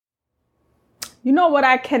You know what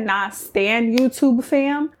I cannot stand, YouTube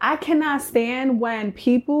fam? I cannot stand when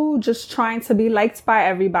people just trying to be liked by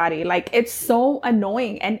everybody. Like, it's so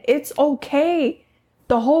annoying, and it's okay.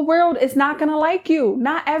 The whole world is not going to like you.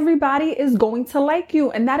 Not everybody is going to like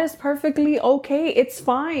you. And that is perfectly okay. It's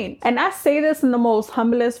fine. And I say this in the most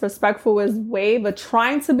humblest, respectfulest way, but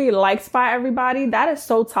trying to be liked by everybody, that is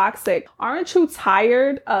so toxic. Aren't you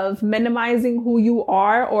tired of minimizing who you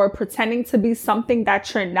are or pretending to be something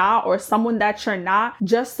that you're not or someone that you're not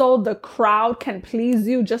just so the crowd can please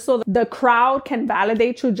you, just so the crowd can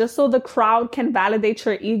validate you, just so the crowd can validate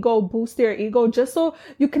your ego, boost your ego, just so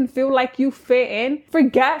you can feel like you fit in?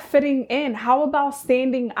 Forget fitting in. How about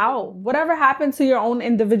standing out? Whatever happened to your own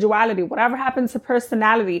individuality? Whatever happened to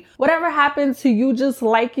personality? Whatever happened to you just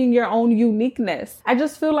liking your own uniqueness? I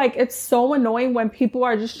just feel like it's so annoying when people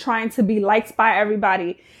are just trying to be liked by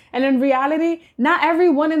everybody. And in reality, not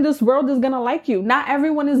everyone in this world is going to like you. Not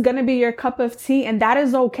everyone is going to be your cup of tea. And that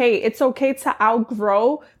is okay. It's okay to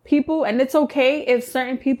outgrow people. And it's okay if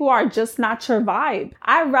certain people are just not your vibe.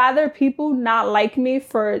 I'd rather people not like me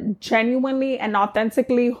for genuinely and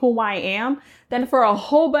authentically who I am than for a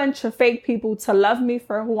whole bunch of fake people to love me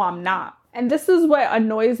for who I'm not. And this is what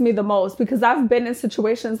annoys me the most, because I've been in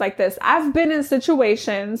situations like this. I've been in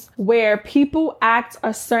situations where people act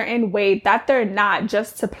a certain way that they're not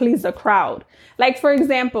just to please a crowd. Like, for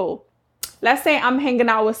example, let's say I'm hanging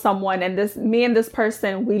out with someone and me and this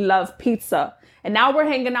person, we love pizza. And now we're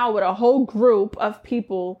hanging out with a whole group of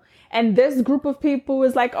people. And this group of people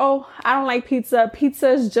is like, oh, I don't like pizza. Pizza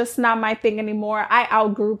is just not my thing anymore. I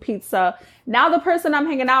outgrew pizza. Now the person I'm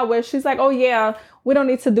hanging out with, she's like, oh yeah, we don't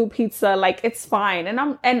need to do pizza. Like, it's fine.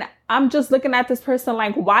 And I'm just looking at this person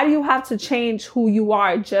like, why do you have to change who you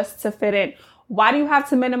are just to fit in? Why do you have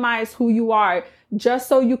to minimize who you are just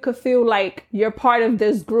so you could feel like you're part of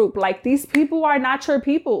this group? Like, these people are not your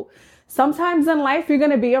people. Sometimes in life, you're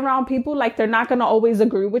going to be around people like they're not going to always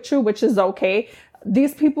agree with you, which is okay.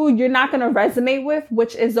 These people you're not going to resonate with,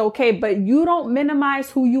 which is okay, but you don't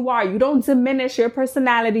minimize who you are. You don't diminish your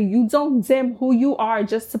personality. You don't dim who you are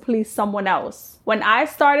just to please someone else. When I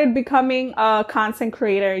started becoming a content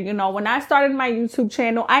creator, when I started my YouTube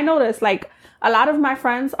channel, I noticed like a lot of my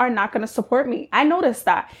friends are not going to support me. I noticed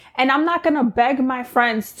that. And I'm not going to beg my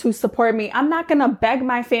friends to support me. I'm not going to beg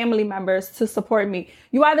my family members to support me.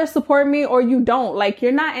 You either support me or you don't. Like,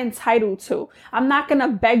 you're not entitled to. I'm not going to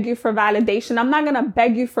beg you for validation. I'm not going to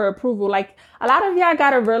beg you for approval. Like, a lot of y'all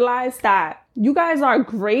got to realize that you guys are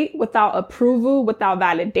great without approval, without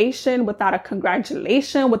validation, without a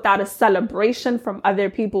congratulation, without a celebration from other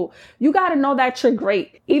people. You got to know that you're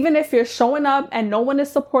great. Even if you're showing up and no one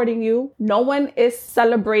is supporting you, no one is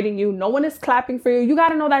celebrating you, no one is clapping for you, you got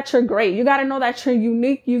to know that you're great. You got to know that you're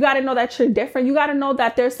unique. You got to know that you're different. You got to know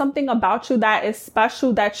that there's something about you that is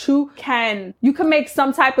special, that you can make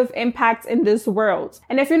some type of impact in this world.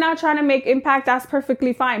 And if you're not trying to make impact, that's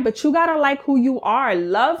perfectly fine. But you got to like who you are.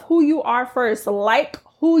 Love who you are first. Like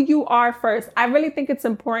who you are first. I really think it's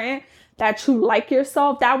important that you like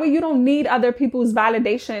yourself. That way you don't need other people's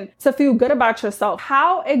validation to feel good about yourself.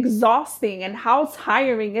 How exhausting and how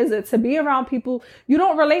tiring is it to be around people you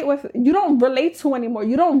don't relate to anymore,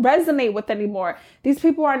 you don't resonate with anymore? These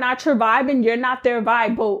people are not your vibe and you're not their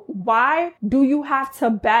vibe. But why do you have to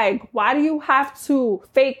beg? Why do you have to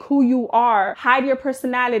fake who you are, hide your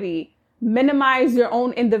personality, minimize your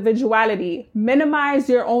own individuality, minimize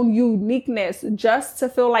your own uniqueness just to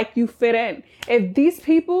feel like you fit in? If these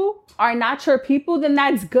people are not your people, then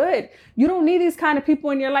that's good. You don't need these kind of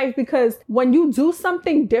people in your life, because when you do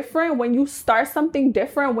something different, when you start something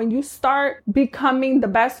different, when you start becoming the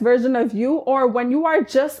best version of you, or when you are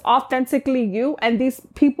just authentically you and these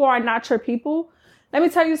people are not your people, let me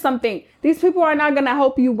tell you something. These people are not going to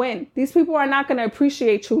help you win. These people are not going to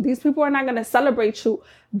appreciate you. These people are not going to celebrate you.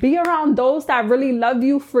 Be around those that really love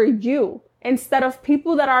you for you, instead of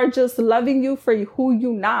people that are just loving you for who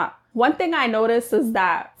you not. One thing I noticed is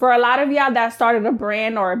that for a lot of y'all that started a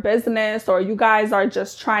brand or a business, or you guys are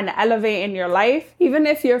just trying to elevate in your life, even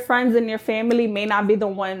if your friends and your family may not be the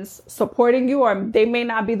ones supporting you, or they may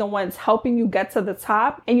not be the ones helping you get to the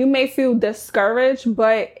top, and you may feel discouraged,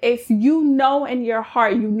 but if you know in your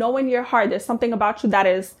heart there's something about you that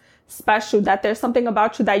is special, that there's something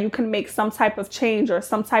about you that you can make some type of change or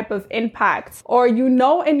some type of impact, or you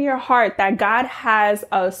know in your heart that God has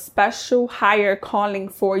a special higher calling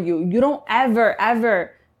for you, you don't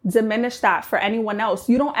ever diminish that for anyone else.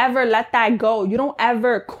 You don't ever let that go. You don't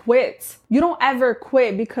ever quit. You don't ever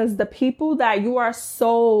quit, because the people that you are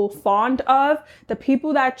so fond of, the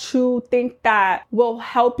people that you think that will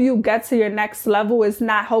help you get to your next level, is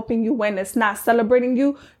not helping you win. It's not celebrating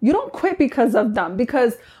you. You don't quit because of them,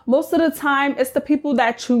 because most of the time it's the people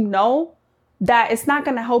that you know that it's not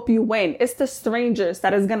going to help you win. It's the strangers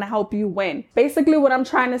that is going to help you win. Basically, what I'm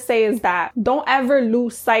trying to say is that don't ever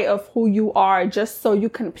lose sight of who you are just so you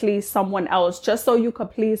can please someone else, just so you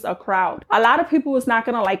could please a crowd. A lot of people is not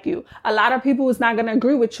going to like you. A lot of people is not going to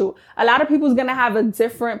agree with you. A lot of people is going to have a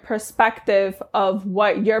different perspective of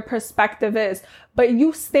what your perspective is. But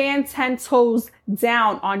you stand 10 toes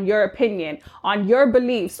down on your opinion, on your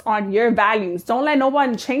beliefs, on your values. Don't let no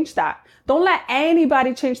one change that. Don't let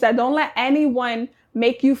anybody change that. Don't let anyone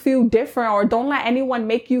make you feel different, or don't let anyone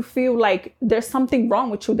make you feel like there's something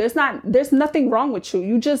wrong with you. There's nothing wrong with you.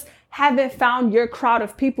 You just haven't found your crowd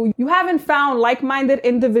of people. You haven't found like-minded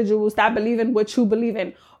individuals that believe in what you believe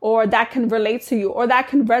in, or that can relate to you, or that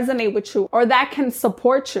can resonate with you, or that can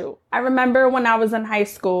support you. I remember when I was in high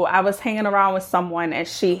school, I was hanging around with someone and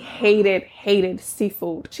she hated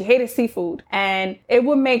seafood. She hated seafood, and it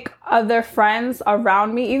would make other friends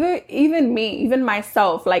around me, even me, even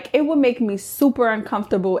myself, like it would make me super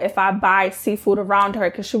uncomfortable if I buy seafood around her,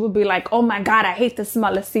 because she would be like, oh my God, I hate the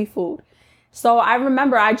smell of seafood. So I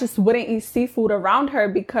remember I just wouldn't eat seafood around her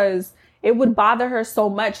because it would bother her so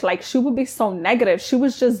much. Like, she would be so negative. She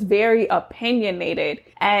was just very opinionated.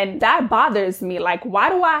 And that bothers me. Like, why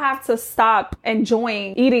do I have to stop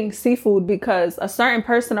enjoying eating seafood because a certain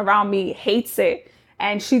person around me hates it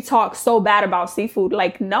and she talks so bad about seafood?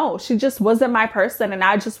 Like, no, she just wasn't my person, and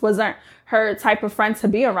I just wasn't her type of friend to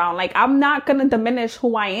be around. Like, I'm not gonna diminish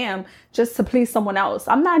who I am just to please someone else.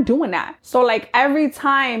 I'm not doing that. So like, every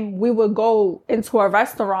time we would go into a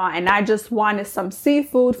restaurant and I just wanted some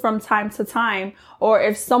seafood from time to time, or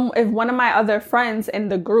if one of my other friends in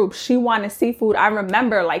the group, she wanted seafood, I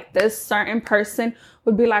remember like this certain person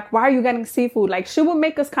would be like, why are you getting seafood? Like, she would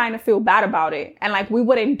make us kind of feel bad about it. And like, we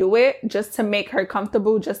wouldn't do it just to make her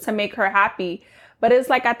comfortable, just to make her happy. But it's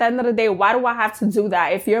like, at the end of the day, why do I have to do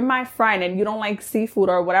that? If you're my friend and you don't like seafood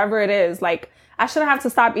or whatever it is, like, I shouldn't have to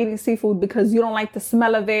stop eating seafood because you don't like the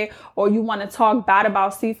smell of it, or you want to talk bad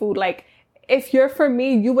about seafood. Like, if you're for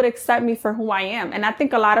me, you would accept me for who I am. And I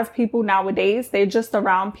think a lot of people nowadays, they're just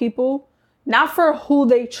around people not for who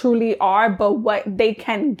they truly are, but what they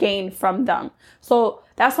can gain from them. So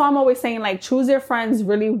that's why I'm always saying, like, choose your friends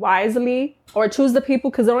really wisely, or choose the people,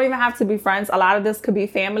 because they don't even have to be friends. A lot of this could be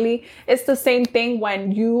family. It's the same thing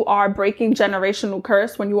when you are breaking generational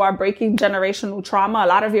curse, when you are breaking generational trauma. A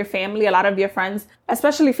lot of your family, a lot of your friends,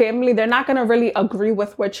 especially family, they're not going to really agree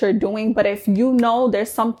with what you're doing. But if you know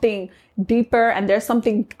there's something deeper and there's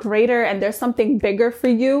something greater and there's something bigger for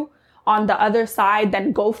you on the other side,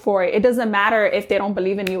 then go for it. It doesn't matter if they don't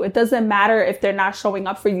believe in you. It doesn't matter if they're not showing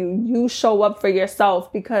up for you. You show up for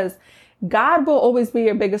yourself, because God will always be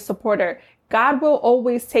your biggest supporter. God will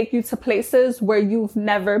always take you to places where you've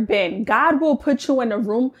never been. God will put you in a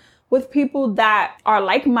room with people that are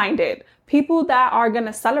like-minded, people that are going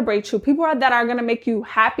to celebrate you, people that are going to make you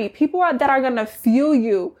happy, people that are going to fuel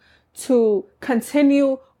you to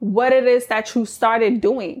continue what it is that you started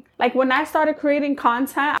doing. Like, when I started creating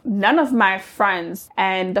content, none of my friends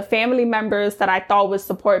and the family members that I thought would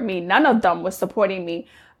support me, none of them was supporting me.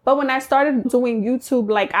 But when I started doing YouTube,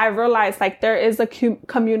 like, I realized like there is a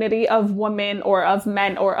community of women or of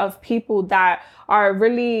men or of people that are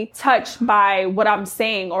really touched by what I'm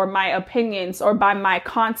saying, or my opinions, or by my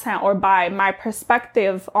content, or by my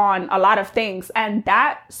perspective on a lot of things. And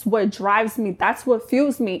that's what drives me. That's what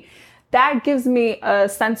fuels me. That gives me a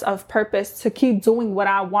sense of purpose to keep doing what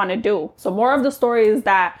I want to do. So more of the story is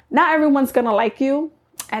that not everyone's going to like you.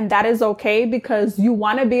 And that is okay, because you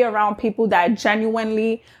want to be around people that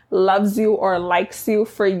genuinely loves you or likes you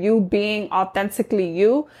for you being authentically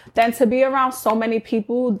you, than to be around so many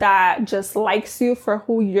people that just likes you for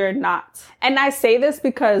who you're not. And I say this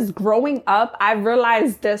because growing up, I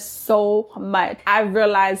realized this so much. I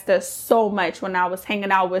realized this so much when I was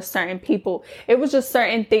hanging out with certain people. It was just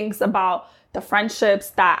certain things about the friendships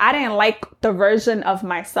that I didn't like the version of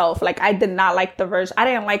myself. Like, I did not like the version. I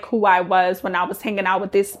didn't like who I was when I was hanging out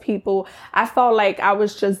with these people. I felt like I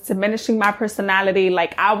was just diminishing my personality.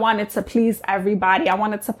 Like, I wanted to please everybody. I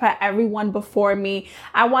wanted to put everyone before me.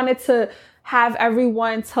 I wanted to have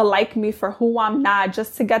everyone to like me for who I'm not,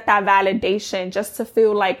 just to get that validation, just to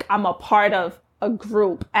feel like I'm a part of a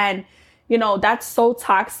group. And you know, that's so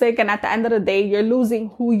toxic. And at the end of the day, you're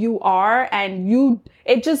losing who you are, and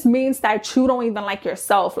it just means that you don't even like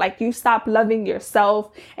yourself. Like, you stop loving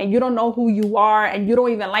yourself and you don't know who you are, and you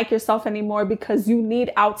don't even like yourself anymore because you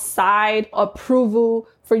need outside approval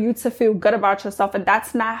for you to feel good about yourself. And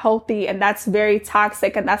that's not healthy, and that's very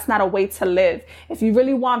toxic, and that's not a way to live. If you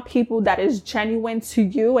really want people that is genuine to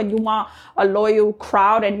you, and you want a loyal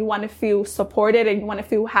crowd, and you want to feel supported, and you want to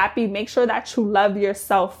feel happy, make sure that you love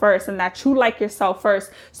yourself first, and that you like yourself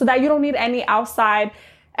first, so that you don't need any outside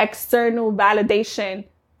external validation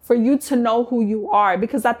for you to know who you are.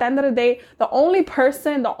 Because at the end of the day, the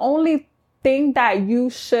only thing that you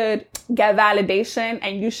should get validation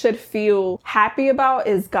and you should feel happy about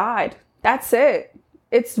is God. That's it.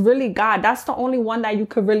 It's really God. That's the only one that you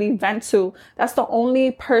could really vent to. That's the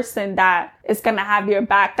only person that is going to have your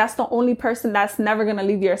back. That's the only person that's never going to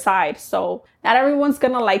leave your side. So not everyone's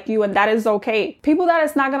going to like you, and that is okay. People that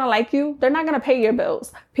is not going to like you, they're not going to pay your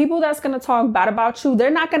bills. People that's going to talk bad about you,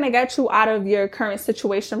 they're not going to get you out of your current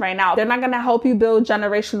situation right now. They're not going to help you build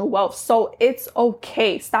generational wealth. So it's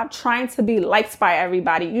okay. Stop trying to be liked by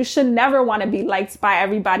everybody. You should never want to be liked by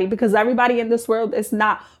everybody, because everybody in this world is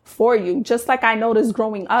not for you. Just like I noticed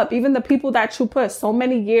growing up, even the people that you put so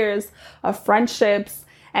many years of friendships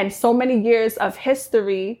and so many years of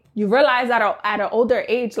history, you realize at an older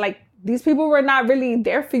age, like, these people were not really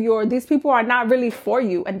there for you, or these people are not really for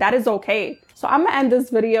you, and that is okay. So I'm gonna end this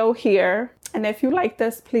video here. And if you like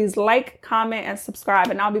this, please like, comment, and subscribe,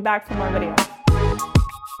 and I'll be back for more videos.